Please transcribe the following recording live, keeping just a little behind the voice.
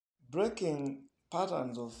breaking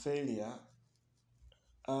patterns of failure,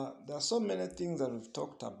 there are so many things that we've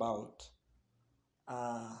talked about.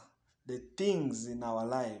 The things in our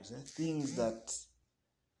lives, things that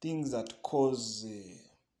cause,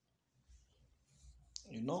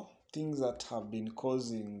 things that have been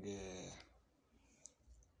causing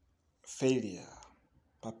failure,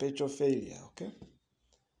 perpetual failure. Okay.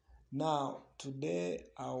 Now, today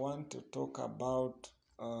I want to talk about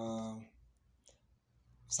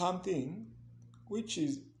something which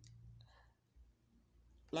is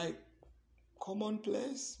like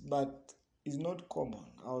commonplace, but is not common.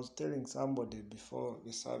 I was telling somebody before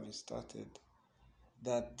the service started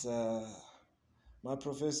that my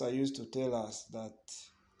professor used to tell us that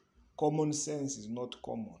common sense is not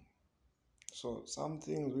common. So some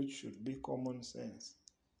things which should be common sense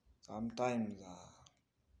sometimes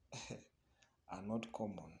are not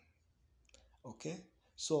common. Okay?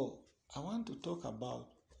 So I want to talk about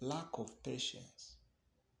lack of patience.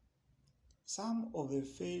 Some of the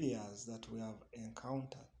failures that we have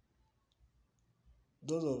encountered,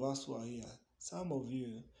 those of us who are here, some of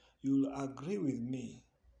you will agree with me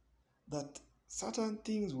that certain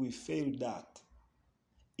things we failed at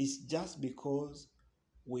is just because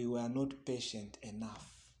we were not patient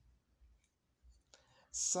enough.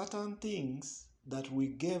 Certain things that we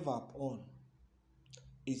gave up on,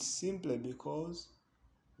 it's simply because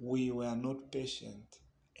we were not patient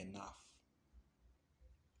enough.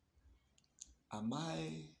 Am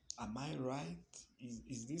I right?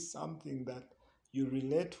 Is this something that you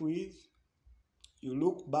relate with? You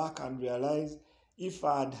look back and realize, if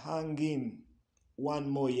I had hung in one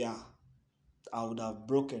more year, I would have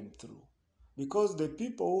broken through. Because the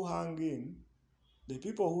people who hung in, the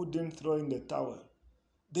people who didn't throw in the towel,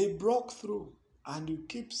 they broke through. And you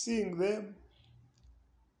keep seeing them,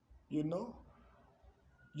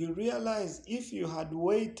 you realize if you had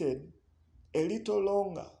waited a little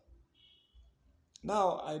longer.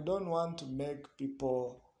 Now, I don't want to make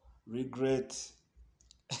people regret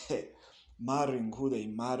marrying who they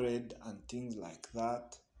married and things like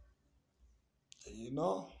that.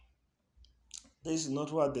 This is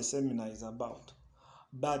not what the seminar is about.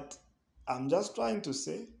 But I'm just trying to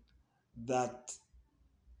say that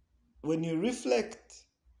when you reflect,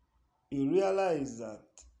 you realize that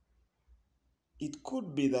it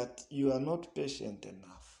could be that you are not patient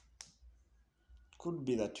enough. It could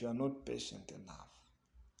be that you are not patient enough.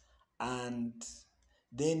 And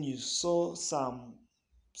then you saw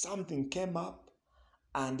something came up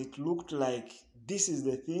and it looked like this is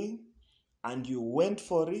the thing, and you went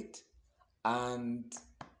for it, and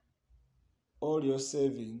all your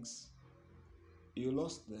savings, you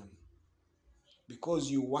lost them because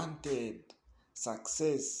you wanted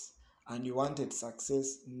success, and you wanted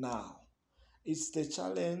success now. It's the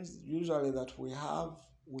challenge usually that we have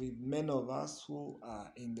with many of us who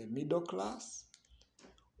are in the middle class.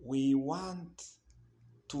 We want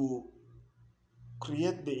to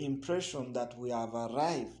create the impression that we have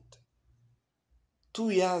arrived 2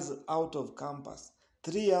 years out of campus,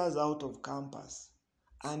 3 years out of campus,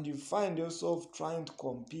 and you find yourself trying to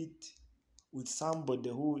compete with somebody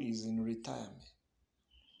who is in retirement.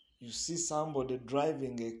 You see somebody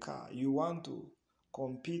driving a car. You want to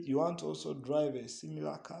compete. You want to also drive a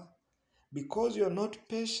similar car. Because you're not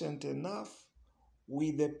patient enough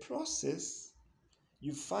with the process,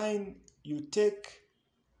 you find you take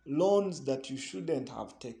loans that you shouldn't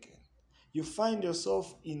have taken. You find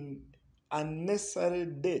yourself in unnecessary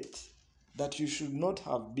debt that you should not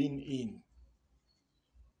have been in.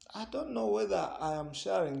 I don't know whether I am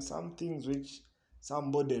sharing some things which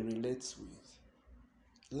somebody relates with.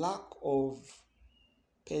 Lack of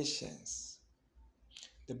patience.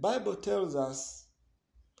 The Bible tells us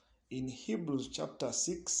in Hebrews chapter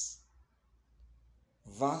 6,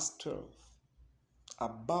 verse 12,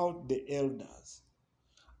 about the elders,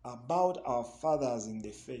 about our fathers in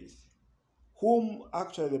the faith, whom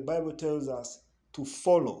actually the Bible tells us to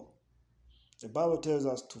follow. The Bible tells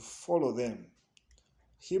us to follow them.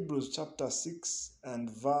 Hebrews chapter 6 and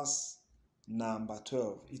verse number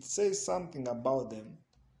 12. It says something about them,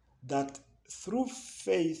 that through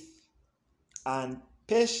faith and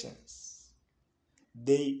patience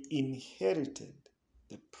they inherited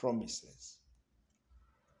the promises.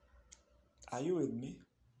 Are you with me?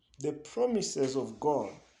 The promises of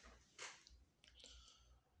God.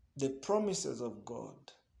 The promises of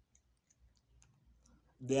God,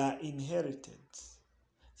 they are inherited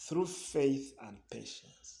through faith and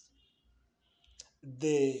patience.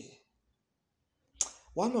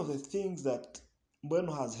 One of the things that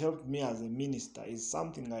has helped me as a minister is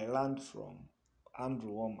something I learned from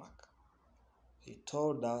Andrew Womack. He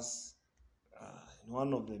told us, in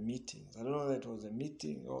one of the meetings. I don't know whether it was a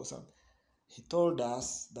meeting or something. He told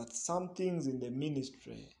us that some things in the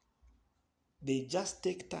ministry, they just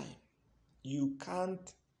take time. You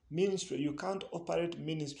can't operate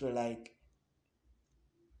ministry like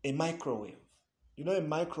a microwave. You know a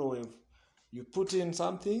microwave, you put in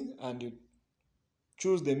something and you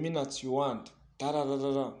choose the minutes you want.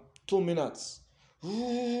 2 minutes.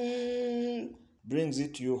 Brings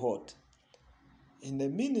it to you hot. In the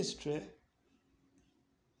ministry,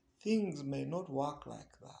 things may not work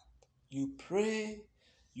like that. You pray,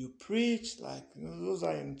 you preach, like those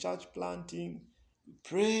are in church planting. You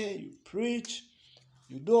pray, you preach,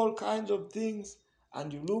 you do all kinds of things,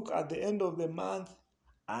 and you look at the end of the month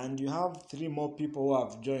and you have 3 more people who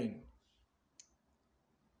have joined.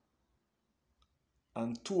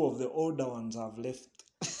 And 2 of the older ones have left.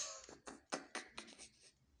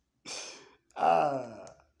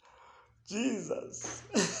 Jesus.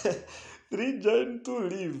 3 join, 2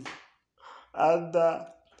 leave. And,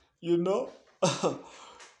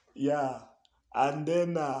 yeah. And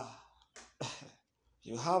then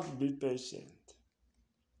you have to be patient.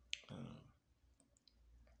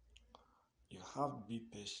 You have to be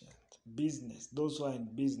patient. Business, those who are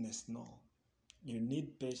in business know. You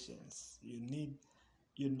need patience. You need,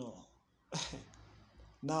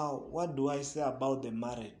 Now, what do I say about the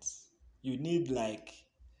marriage? You need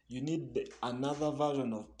another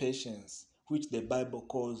version of patience, which the Bible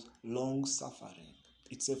calls long suffering.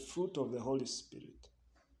 It's a fruit of the Holy Spirit.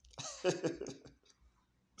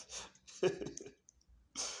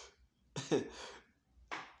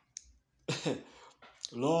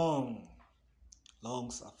 long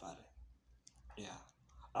suffering. Yeah.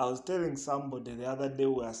 I was telling somebody the other day,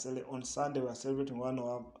 on Sunday we were celebrating one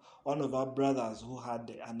of our brothers who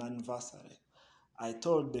had an anniversary. I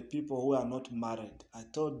told the people who are not married, I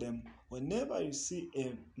told them, whenever you see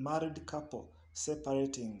a married couple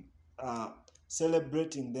celebrating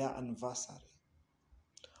their anniversary,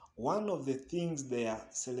 one of the things they are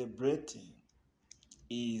celebrating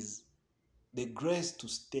is the grace to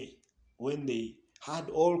stay. When they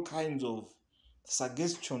had all kinds of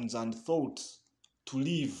suggestions and thoughts to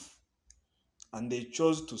leave, and they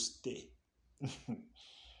chose to stay.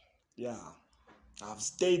 Yeah. I've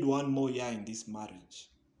stayed 1 more year in this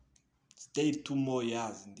marriage. Stayed 2 more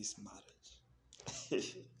years in this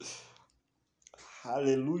marriage.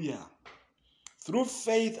 Hallelujah. Through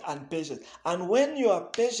faith and patience. And when you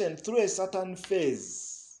are patient through a certain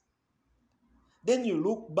phase, then you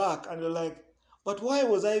look back and you're like, but why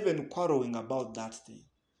was I even quarreling about that thing?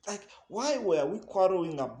 Like, why were we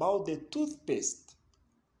quarreling about the toothpaste?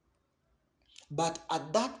 But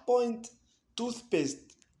at that point, toothpaste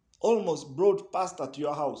almost brought pasta to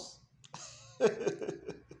your house.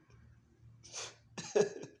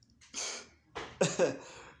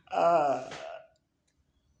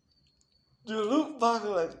 You look back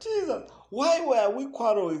like, Jesus, why were we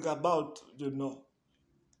quarreling about,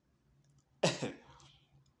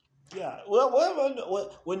 Yeah, well,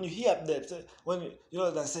 when you hear that,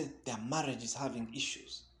 they say their marriage is having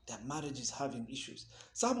issues. Their marriage is having issues.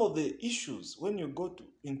 Some of the issues, when you go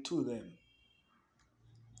into them,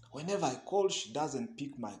 whenever I call, she doesn't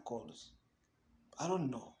pick my calls. I don't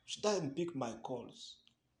know. She doesn't pick my calls.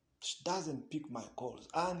 She doesn't pick my calls.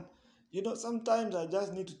 And, sometimes I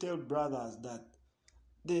just need to tell brothers that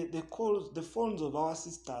the calls, the phones of our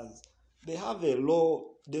sisters, they have a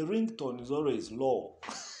low, the ringtone is always low.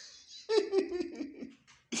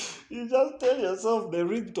 You just tell yourself the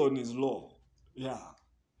ringtone is low. Yeah.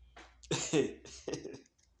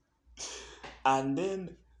 And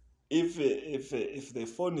then if the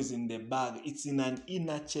phone is in the bag, it's in an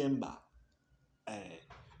inner chamber.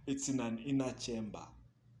 It's in an inner chamber.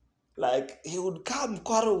 Like, he would come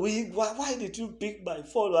quarrel with, why did you pick my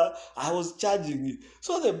phone? I was charging it.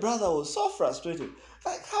 So the brother was so frustrated.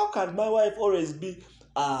 Like, how can my wife always be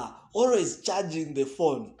always charging the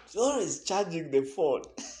phone? She's always charging the phone.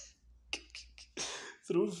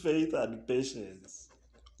 Through faith and patience,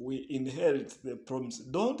 we inherit the promise.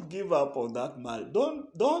 Don't give up on that marriage.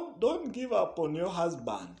 Don't give up on your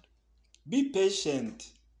husband. Be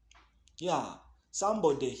patient. Yeah,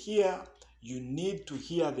 somebody here, you need to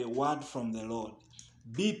hear the word from the Lord.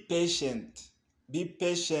 Be patient. Be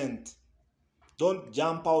patient. Don't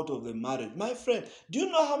jump out of the marriage. My friend, do you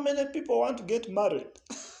know how many people want to get married?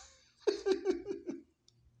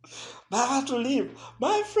 But I have to leave.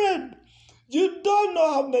 My friend, you don't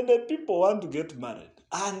know how many people want to get married.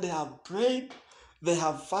 And they have prayed, they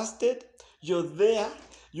have fasted, you're there,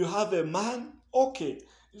 you have a man, okay,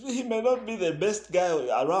 he may not be the best guy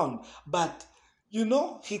around, but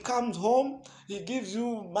he comes home, he gives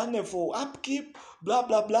you money for upkeep, blah,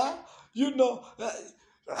 blah, blah. You know,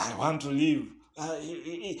 I want to leave.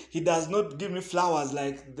 He does not give me flowers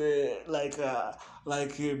like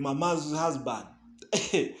mama's husband.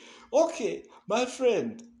 Okay, my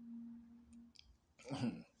friend.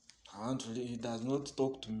 I want to leave. He does not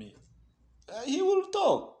talk to me. He will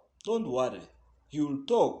talk. Don't worry. He will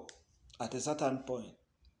talk at a certain point.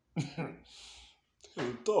 He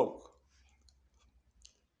will talk.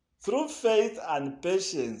 Through faith and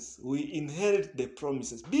patience, we inherit the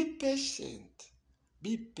promises. Be patient.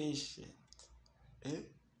 Be patient. Eh?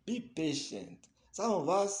 Be patient. Some of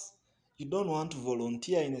us, you don't want to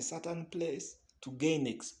volunteer in a certain place to gain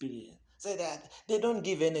experience. Say that they don't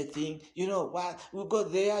give anything. You know what? We go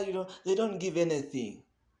there, they don't give anything.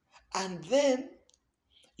 And then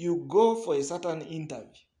you go for a certain interview.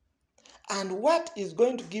 And what is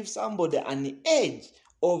going to give somebody an edge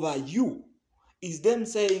over you is them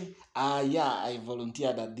saying, I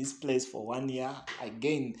volunteered at this place for 1 year. I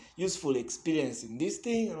gained useful experience in this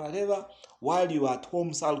thing and whatever, while you are at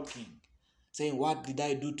home sulking, saying, what did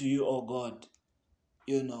I do to you, oh God?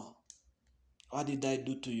 What did I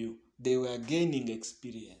do to you? They were gaining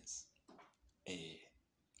experience.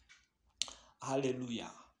 Hallelujah.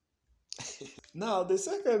 Now, the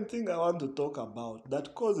second thing I want to talk about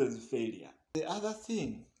that causes failure. The other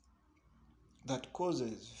thing that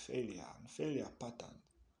causes failure and failure pattern,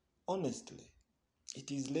 honestly,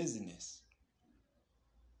 it is laziness.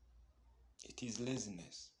 It is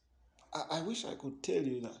laziness. I wish I could tell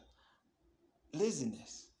you that.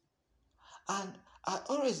 Laziness. And I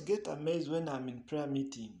always get amazed when I'm in prayer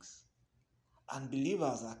meetings and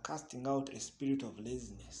believers are casting out a spirit of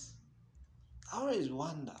laziness. I always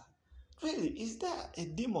wonder, really, is there a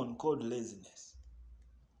demon called laziness?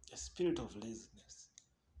 A spirit of laziness.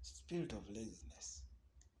 Spirit of laziness.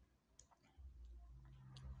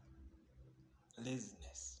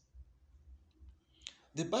 Laziness.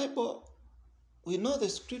 The Bible, we know the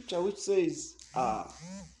scripture which says, a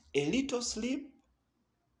little sleep,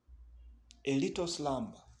 a little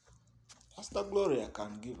slumber. Pastor Gloria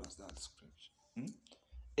can give us that scripture.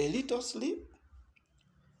 A little sleep,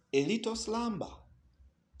 a little slumber,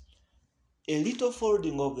 a little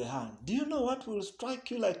folding of the hand. Do you know what will strike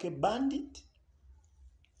you like a bandit?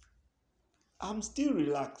 I'm still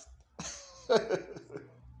relaxed.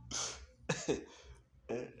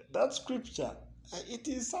 That scripture, it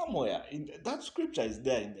is somewhere. That scripture is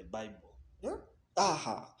there in the Bible. Yeah?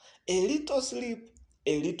 A little sleep,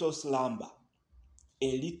 a little slumber,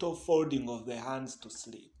 a little folding of the hands to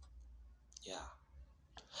sleep. Yeah.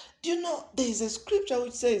 Do you know there is a scripture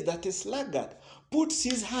which says that a sluggard puts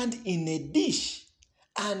his hand in a dish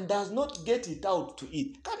and does not get it out to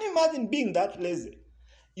eat? Can you imagine being that lazy?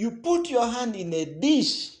 You put your hand in a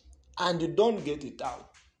dish and you don't get it out.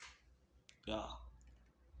 Yeah.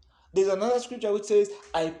 There's another scripture which says,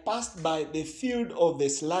 I passed by the field of the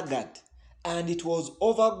sluggard and it was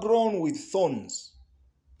overgrown with thorns.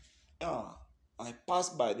 Yeah. I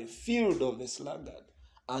passed by the field of the sluggard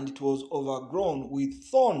and it was overgrown with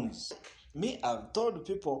thorns. Me, I've told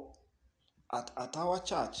people at our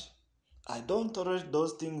church, I don't tolerate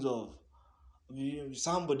those things of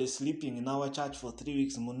somebody sleeping in our church for 3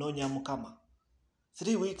 weeks. Munonya mukama.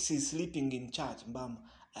 3 weeks he's sleeping in church.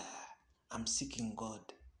 I'm seeking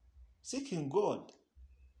God. Seeking God.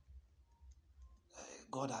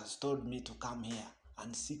 God has told me to come here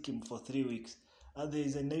and seek him for 3 weeks. And there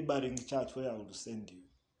is a neighboring church where I will send you.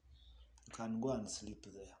 You can go and sleep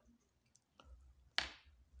there.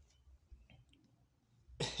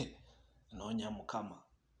 Nonya mukama.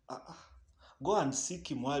 Go and seek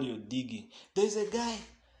him while you're digging. There's a guy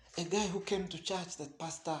who came to church that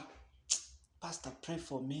Pastor, pray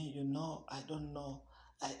for me. I don't know.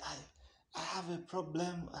 I have a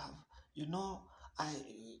problem.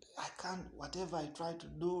 I can't, whatever I try to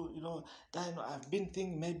do, then I've been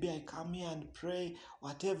thinking maybe I come here and pray,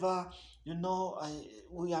 whatever,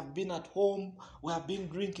 we have been at home, we have been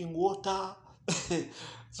drinking water.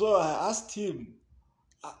 So I asked him,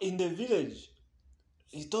 in the village,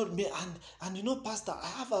 he told me, and Pastor, I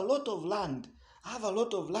have a lot of land. I have a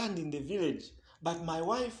lot of land in the village. But my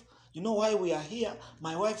wife, why we are here?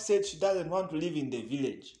 My wife said she doesn't want to live in the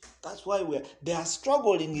village. That's why they are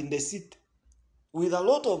struggling in the city with a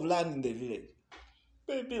lot of land in the village.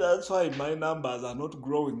 Maybe that's why my numbers are not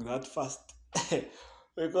growing that fast.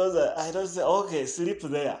 Because I don't say, okay, sleep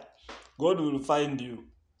there. God will find you.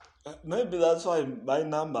 Maybe that's why my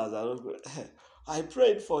numbers are not growing. I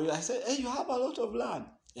prayed for you. I said, hey, you have a lot of land.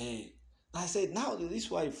 Hey. I said, now this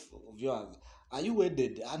wife of yours, are you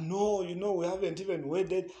wedded? No, we haven't even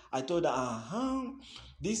wedded. I told her,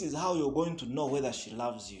 this is how you're going to know whether she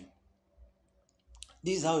loves you.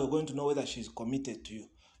 This is how you're going to know whether she's committed to you.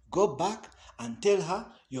 Go back and tell her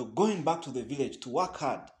you're going back to the village to work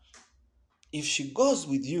hard. If she goes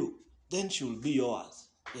with you, then she will be yours.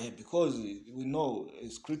 Yeah, because we know a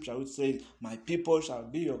scripture which says, my people shall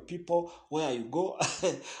be your people. Where you go,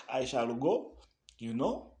 I shall go. You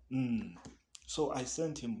know? So I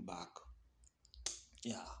sent him back.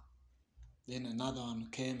 Yeah. Then another one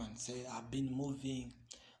came and said, I've been moving.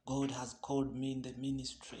 God has called me in the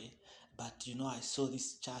ministry. But I saw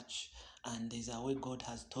this church and there's a way God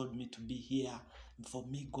has told me to be here. For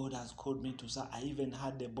me, God has called me to serve. I even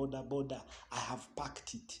had the border. I have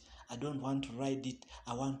packed it. I don't want to ride it.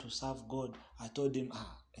 I want to serve God. I told him,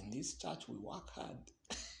 in this church we work hard.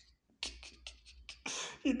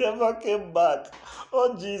 He never came back.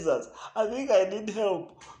 Oh, Jesus. I think I need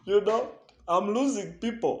help. I'm losing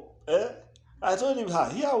people. I told him,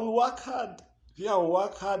 here we work hard. Here we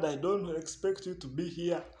work hard. I don't expect you to be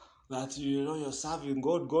here. That, you're serving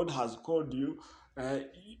God. God has called you.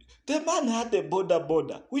 The man had a border,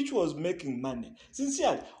 which was making money.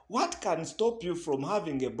 Sincerely, what can stop you from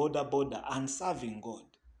having a border and serving God?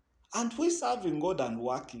 And we serving God and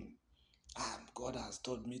working. God has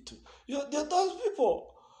told me to. Those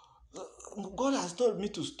people, God has told me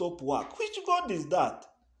to stop work. Which God is that?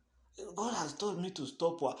 God has told me to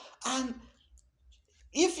stop work. And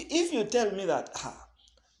if you tell me that,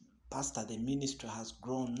 Pastor, the ministry has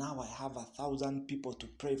grown. Now I have 1,000 people to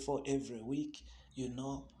pray for every week.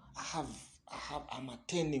 I'm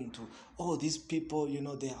attending to all these people.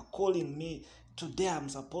 They are calling me. Today I'm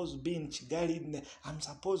supposed to be in Chigali. I'm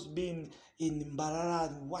supposed to be in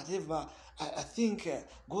Mbarara, whatever. I think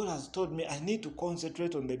God has told me I need to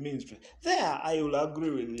concentrate on the ministry. There, I will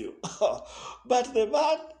agree with you. But the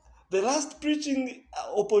last preaching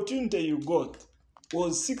opportunity you got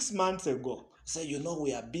was 6 months ago. Say,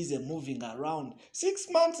 we are busy moving around. 6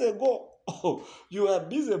 months ago, you are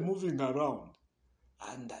busy moving around.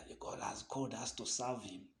 And God has called us to serve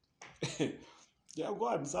him. Yeah, go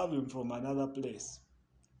and serve him from another place.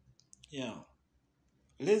 Yeah.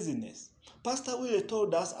 Laziness. Pastor Willie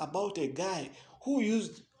told us about a guy who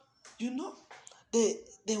used,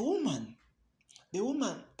 the woman,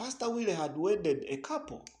 Pastor Willie had wedded a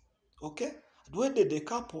couple. Okay? Had wedded a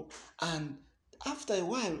couple, and after a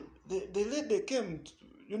while, the lady came,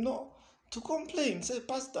 to complain. Say,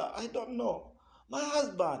 Pastor, I don't know. My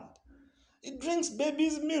husband, he drinks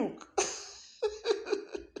baby's milk.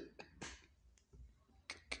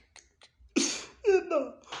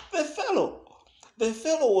 The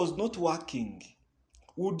fellow was not working,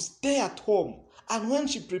 would stay at home, and when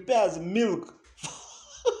she prepares milk,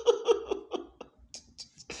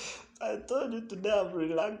 I told you today I'm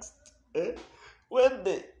relaxed. When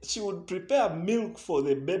she would prepare milk for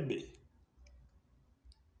the baby,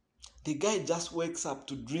 the guy just wakes up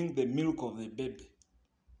to drink the milk of the baby.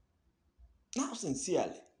 Now,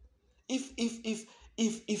 sincerely, if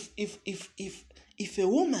a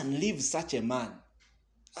woman leaves such a man,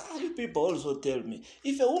 you people also tell me,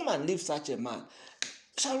 if a woman leaves such a man,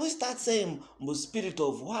 shall we start saying the spirit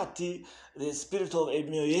of what? The spirit of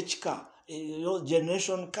Emioyechka,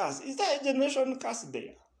 generation curse. Is there a generation curse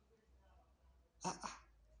there?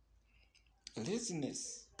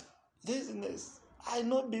 Laziness. I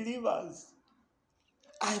know believers.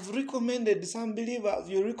 I've recommended some believers.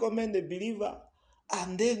 You recommend a believer,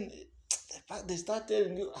 and then they start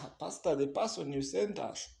telling you, Pastor, the person you sent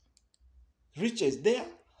us reaches there,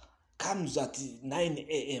 comes at 9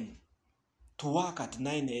 a.m. to work at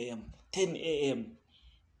 9 a.m., 10 a.m.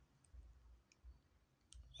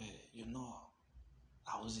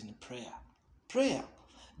 I was in prayer.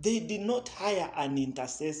 They did not hire an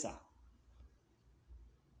intercessor.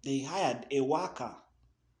 They hired a worker.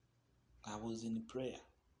 I was in prayer.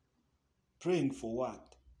 Praying for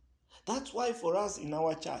what? That's why for us in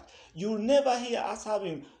our church, you'll never hear us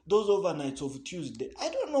having those overnights of Tuesday. I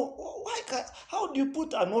don't know. How do you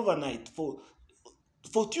put an overnight for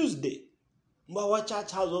Tuesday? Our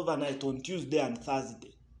church has overnight on Tuesday and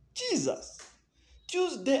Thursday. Jesus.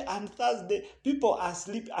 Tuesday and Thursday, people are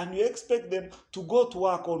asleep and you expect them to go to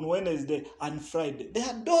work on Wednesday and Friday. They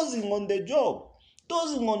are dozing on the job,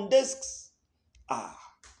 dozing on desks.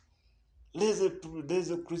 Lazy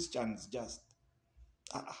Christians just.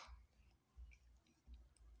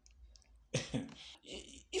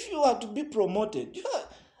 If you are to be promoted,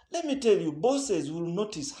 let me tell you, bosses will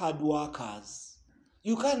notice hard workers.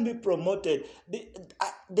 You can't be promoted.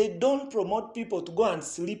 They don't promote people to go and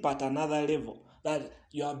sleep at another level. That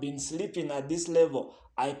you have been sleeping at this level,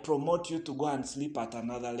 I promote you to go and sleep at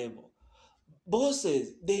another level.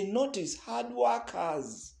 Bosses, they notice hard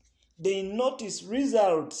workers. They notice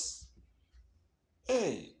results.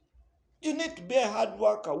 Hey, you need to be a hard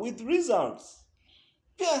worker with results.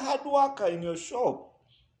 Be a hard worker in your shop.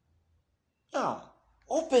 Yeah.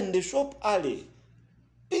 Open the shop early.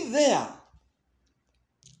 Be there.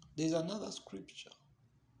 There's another scripture.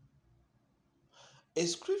 A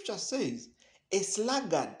scripture says, a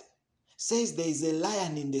sluggard says there is a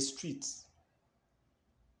lion in the streets.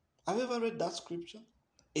 Have you ever read that scripture?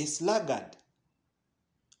 A sluggard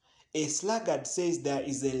says there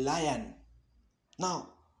is a lion. Now,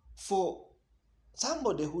 for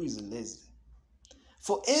somebody who is lazy,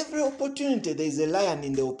 for every opportunity, there is a lion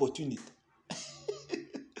in the opportunity.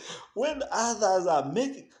 When others are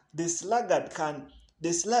making, the sluggard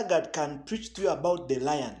can preach to you about the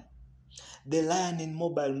lion in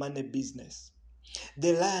mobile money business,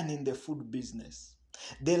 the lion in the food business,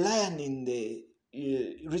 the lion in the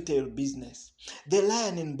retail business, the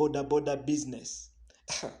lion in border business.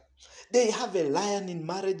 They have a lion in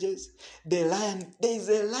marriages. There is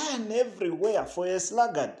a lion everywhere for a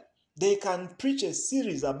sluggard. They can preach a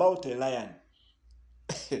series about a lion.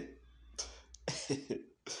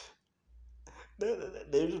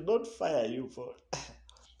 They should not fire you for it.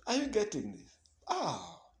 Are you getting this?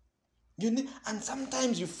 And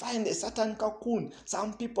sometimes you find a certain cocoon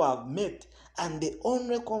some people have met, and the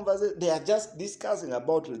only conversation they are just discussing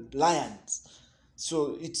about lions.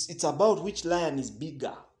 So it's about which lion is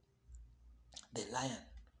bigger. The lion.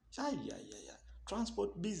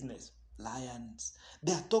 Transport business. Lions.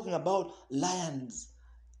 They are talking about lions.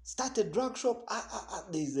 Start a drug shop.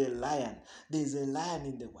 There is a lion. There is a lion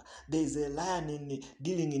in the world. There is a lion in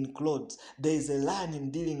dealing in clothes. There is a lion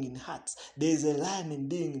in dealing in hats. There is a lion in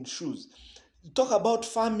dealing in shoes. Talk about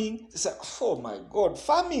farming. They say, oh my God,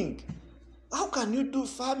 farming. How can you do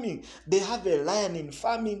farming? They have a lion in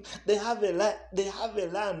farming. They have a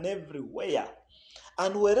lion everywhere.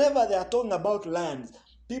 And wherever they are talking about lions,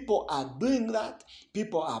 people are doing that.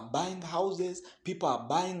 People are buying houses. People are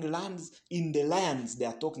buying lands in the lions they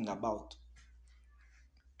are talking about.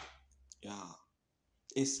 Yeah.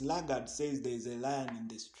 A sluggard says there is a lion in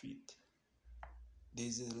the street. There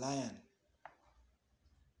is a lion.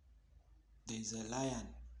 There is a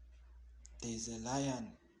lion. There is a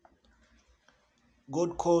lion.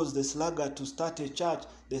 God calls the sluggard to start a church.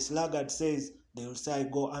 The sluggard says, they will say, I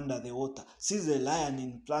go under the water. Sees a lion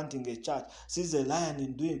in planting a church. Sees a lion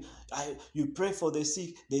in doing, you pray for the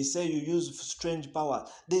sick. They say you use strange power.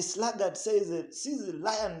 The sluggard says, sees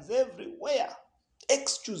lions everywhere.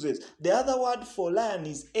 Excuses. The other word for lion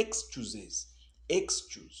is excuses.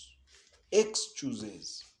 Excuses.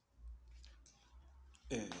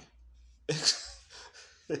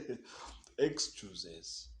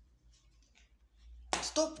 Excuses.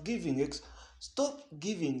 Stop giving excuses. Stop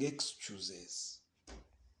giving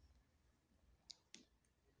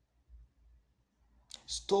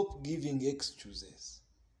excuses.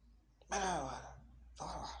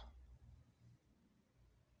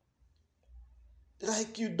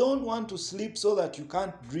 Like you don't want to sleep so that you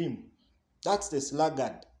can't dream. That's the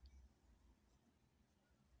sluggard.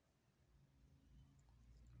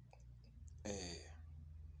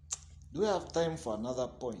 Do we have time for another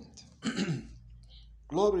point?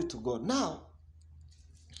 Glory to God. Now,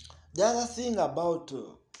 the other thing about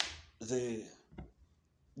the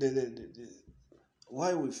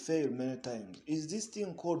why we fail many times is this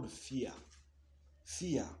thing called fear.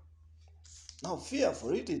 Fear. Now, fear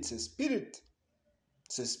for it's a spirit.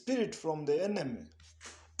 It's a spirit from the enemy.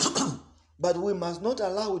 But we must not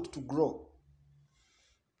allow it to grow.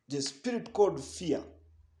 The spirit called fear.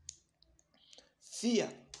 Fear.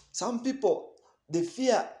 Some people, the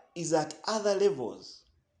fear is at other levels.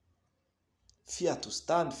 Fear to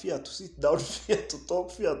stand, fear to sit down, fear to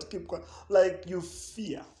talk, fear to keep quiet. Like you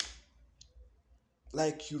fear.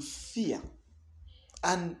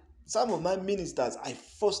 And some of my ministers, I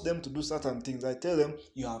force them to do certain things. I tell them,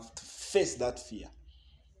 you have to face that fear.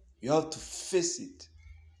 You have to face it.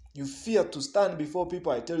 You fear to stand before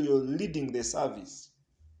people. I tell you, you're leading the service.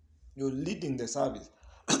 You're leading the service.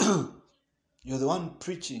 You're the one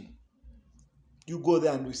preaching. You go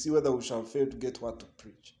there and we see whether we shall fail to get what to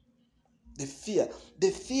preach. The fear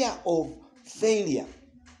of failure.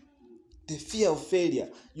 The fear of failure.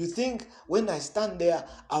 You think when I stand there,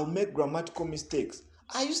 I'll make grammatical mistakes.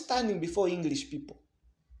 Are you standing before English people?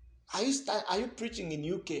 Are you preaching in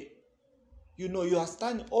UK? You are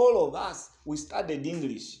standing, all of us, we studied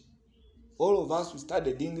English. All of us, we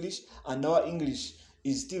studied English, and our English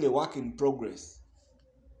is still a work in progress.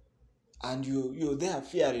 And you're there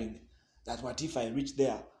fearing that what if I reach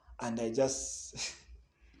there and I just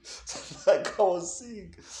like I was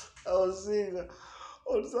seeing on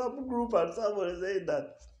some group, and somebody said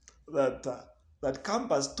that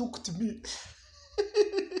campus took me.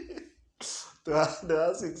 They're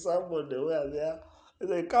asking somebody where they are.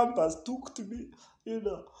 The campus took to me,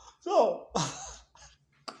 So,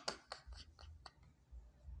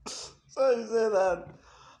 so you say that,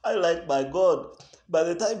 I like my God. By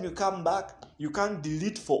the time you come back, you can't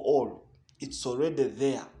delete for all. It's already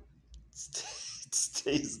there. It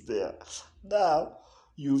stays there. Now,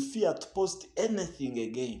 you fear to post anything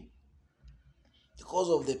again because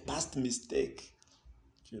of the past mistake.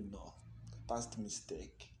 Past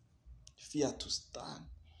mistake. Fear to stand.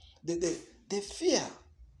 The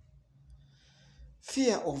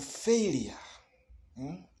fear of failure.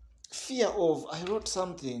 Fear of, I wrote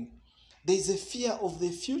something, there's a fear of the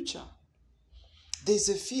future. There's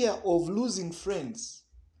a fear of losing friends.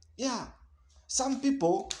 Yeah. Some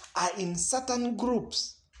people are in certain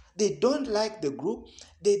groups. They don't like the group.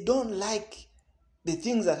 They don't like the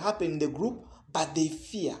things that happen in the group, but they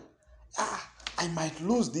fear. I might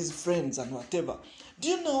lose these friends and whatever. Do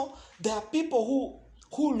you know there are people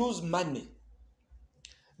who lose money?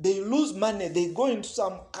 They lose money. They go into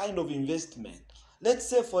some kind of investment. Let's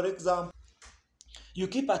say, for example, you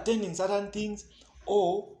keep attending certain things,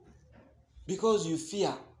 or because you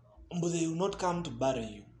fear, but they will not come to bury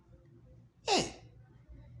you. Hey,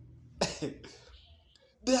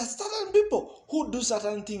 there are certain people who do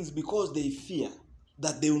certain things because they fear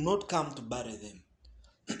that they will not come to bury them.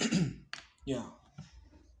 Yeah.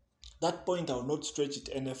 That point I will not stretch it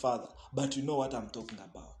any further, but you know what I'm talking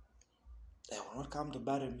about. They will not come to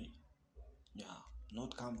bury me. Yeah,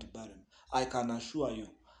 not come to bury me. I can assure you,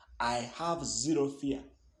 I have zero fear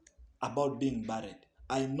about being buried.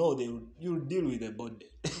 I know you'll deal with the body.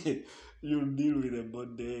 You'll deal with the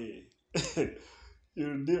body.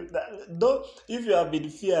 You'll deal don't, if you have been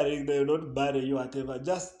fearing they will not bury you, whatever,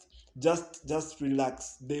 just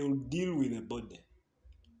relax. They will deal with the body.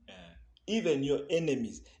 Even your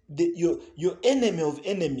enemies, your enemy of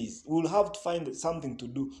enemies will have to find something to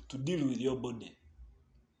do to deal with your body.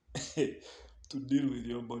 To deal with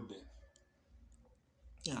your body.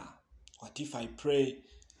 Yeah. What if I pray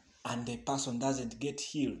and the person doesn't get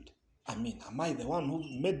healed? I mean, am I the one who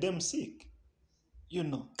made them sick? You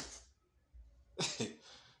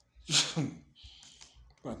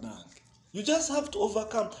just have to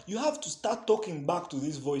overcome. You have to start talking back to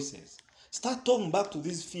these voices. Start talking back to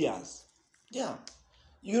these fears. Yeah.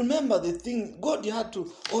 You remember the thing, God had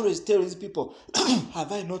to always tell his people,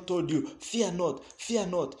 have I not told you, fear not, fear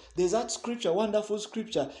not. There's that scripture, wonderful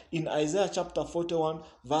scripture in Isaiah chapter 41,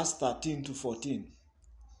 verse 13 to 14.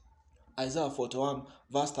 Isaiah 41,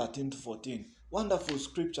 verse 13 to 14. Wonderful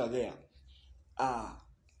scripture there. I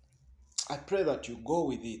pray that you go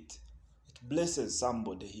with it. It blesses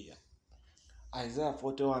somebody here. Isaiah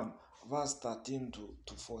 41, verse 13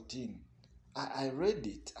 to 14. I read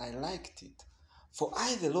it. I liked it. For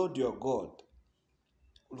I, the Lord your God,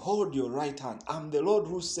 will hold your right hand. I'm the Lord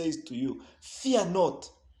who says to you, fear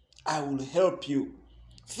not, I will help you.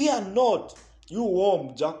 Fear not, you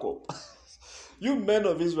warm Jacob. You men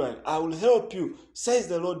of Israel, I will help you, says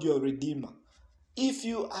the Lord your Redeemer. If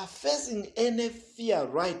you are facing any fear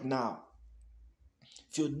right now,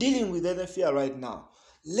 if you're dealing with any fear right now,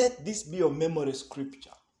 let this be your memory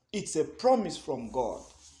scripture. It's a promise from God.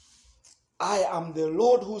 I am the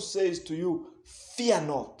Lord who says to you, fear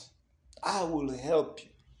not, I will help you.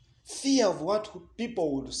 Fear of what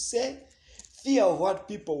people will say, fear of what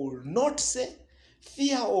people will not say,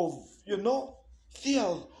 fear of, fear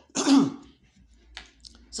of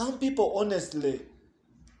some people, honestly,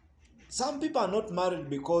 some people are not married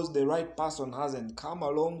because the right person hasn't come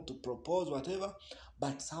along to propose, whatever,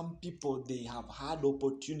 but some people, they have had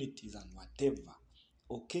opportunities and whatever,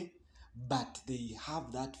 okay? But they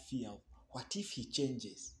have that fear of, what if he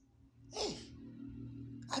changes? Hey,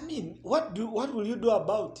 I mean, what will you do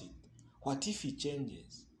about it? What if he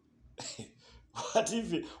changes?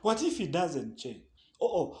 What if he doesn't change?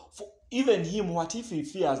 For even him, what if he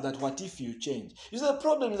fears that what if you change? You see, the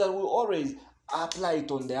problem is that we always apply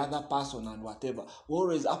it on the other person and whatever. We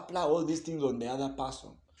always apply all these things on the other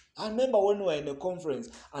person. I remember when we were in a conference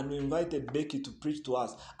and we invited Becky to preach to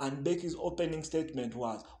us, and Becky's opening statement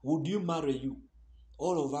was, would you marry you?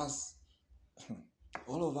 All of us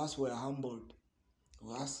were humbled.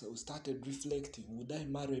 We started reflecting, would I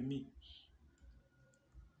marry me?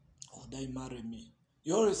 Would I marry me?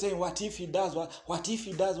 You're always saying, what if he does what? What if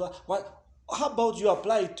he does what? How about you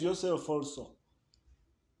apply it to yourself also?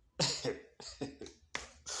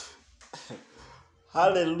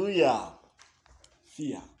 Hallelujah.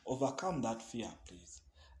 Fear. Overcome that fear, please.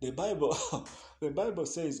 The Bible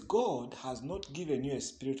says God has not given you a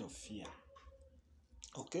spirit of fear.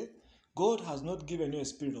 Okay? God has not given you a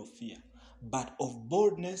spirit of fear, but of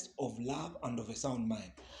boldness, of love, and of a sound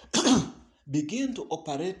mind. Begin to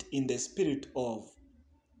operate in the spirit of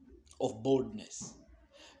of boldness.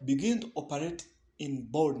 Begin to operate in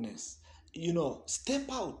boldness. Step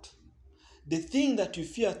out. The thing that you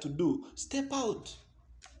fear to do, step out.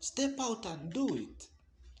 Step out and do it.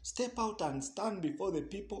 Step out and stand before the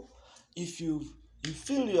people. If you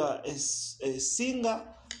feel you are a singer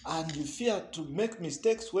and you fear to make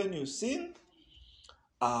mistakes when you sing,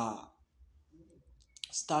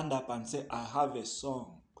 stand up and say, I have a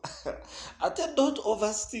song. I tell, don't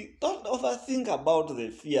overthink about the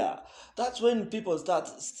fear. That's when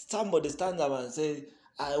somebody stands up and say,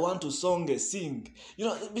 I want to sing.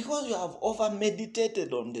 Because you have over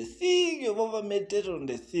meditated on the thing,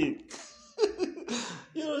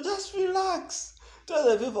 just relax. Tell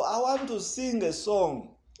the people, I want to sing a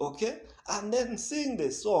song, okay? And then sing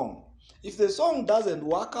the song. If the song doesn't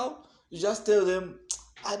work out, you just tell them,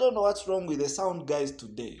 I don't know what's wrong with the sound guys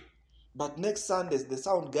today, but next Sunday the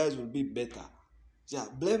sound guys will be better. Yeah,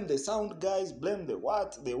 blame the sound guys, blame the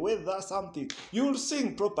weather, something. You'll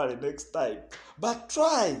sing properly next time. But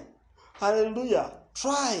try. Hallelujah.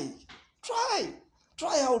 Try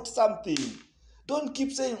out something. Don't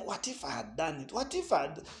keep saying, what if I had done it? What if I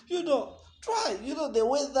had, try.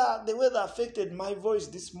 The weather affected my voice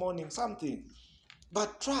this morning, something.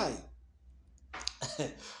 But try.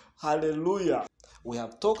 Hallelujah. We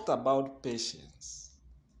have talked about patience.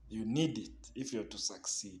 You need it if you're to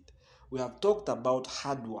succeed. We have talked about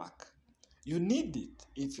hard work. You need it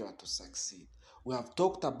if you are to succeed. We have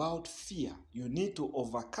talked about fear. You need to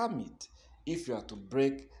overcome it if you are to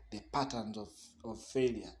break the patterns of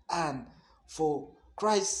failure. And for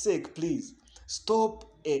Christ's sake, please,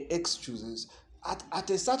 stop excuses. At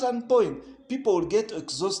a certain point, people will get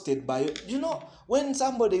exhausted by it. When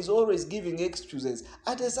somebody is always giving excuses,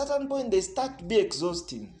 at a certain point, they start to be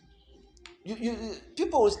exhausting.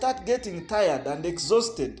 People will start getting tired and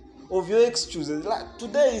exhausted of your excuses. Like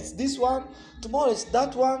today it's this one, tomorrow it's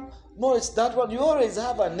that one, tomorrow it's that one. You always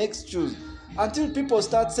have an excuse until people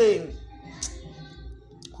start saying,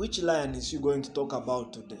 which lion is she going to talk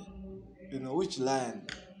about today? Which lion?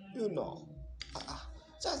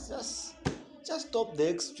 Just stop the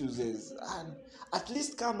excuses and at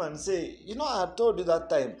least come and say, I told you that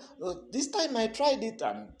time. This time I tried it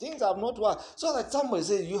and things have not worked. So that somebody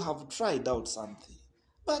says you have tried out something.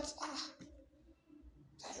 But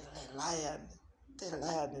the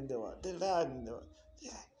lion in the world.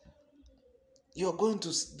 Yeah. You're going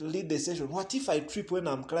to lead the session. What if I trip when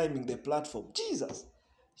I'm climbing the platform? Jesus.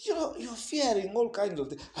 You're fearing all kinds of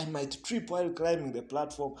things. I might trip while climbing the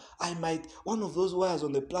platform. One of those wires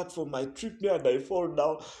on the platform might trip me and I fall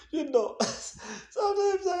down.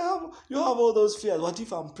 Sometimes you have all those fears. What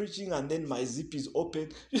if I'm preaching and then my zip is open?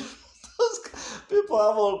 People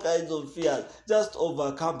have all kinds of fears. Just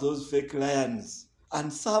overcome those fake lions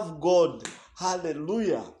and serve God.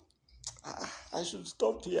 Hallelujah. I should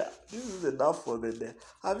stop here. This is enough for the day.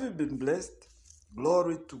 Have you been blessed?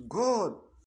 Glory to God.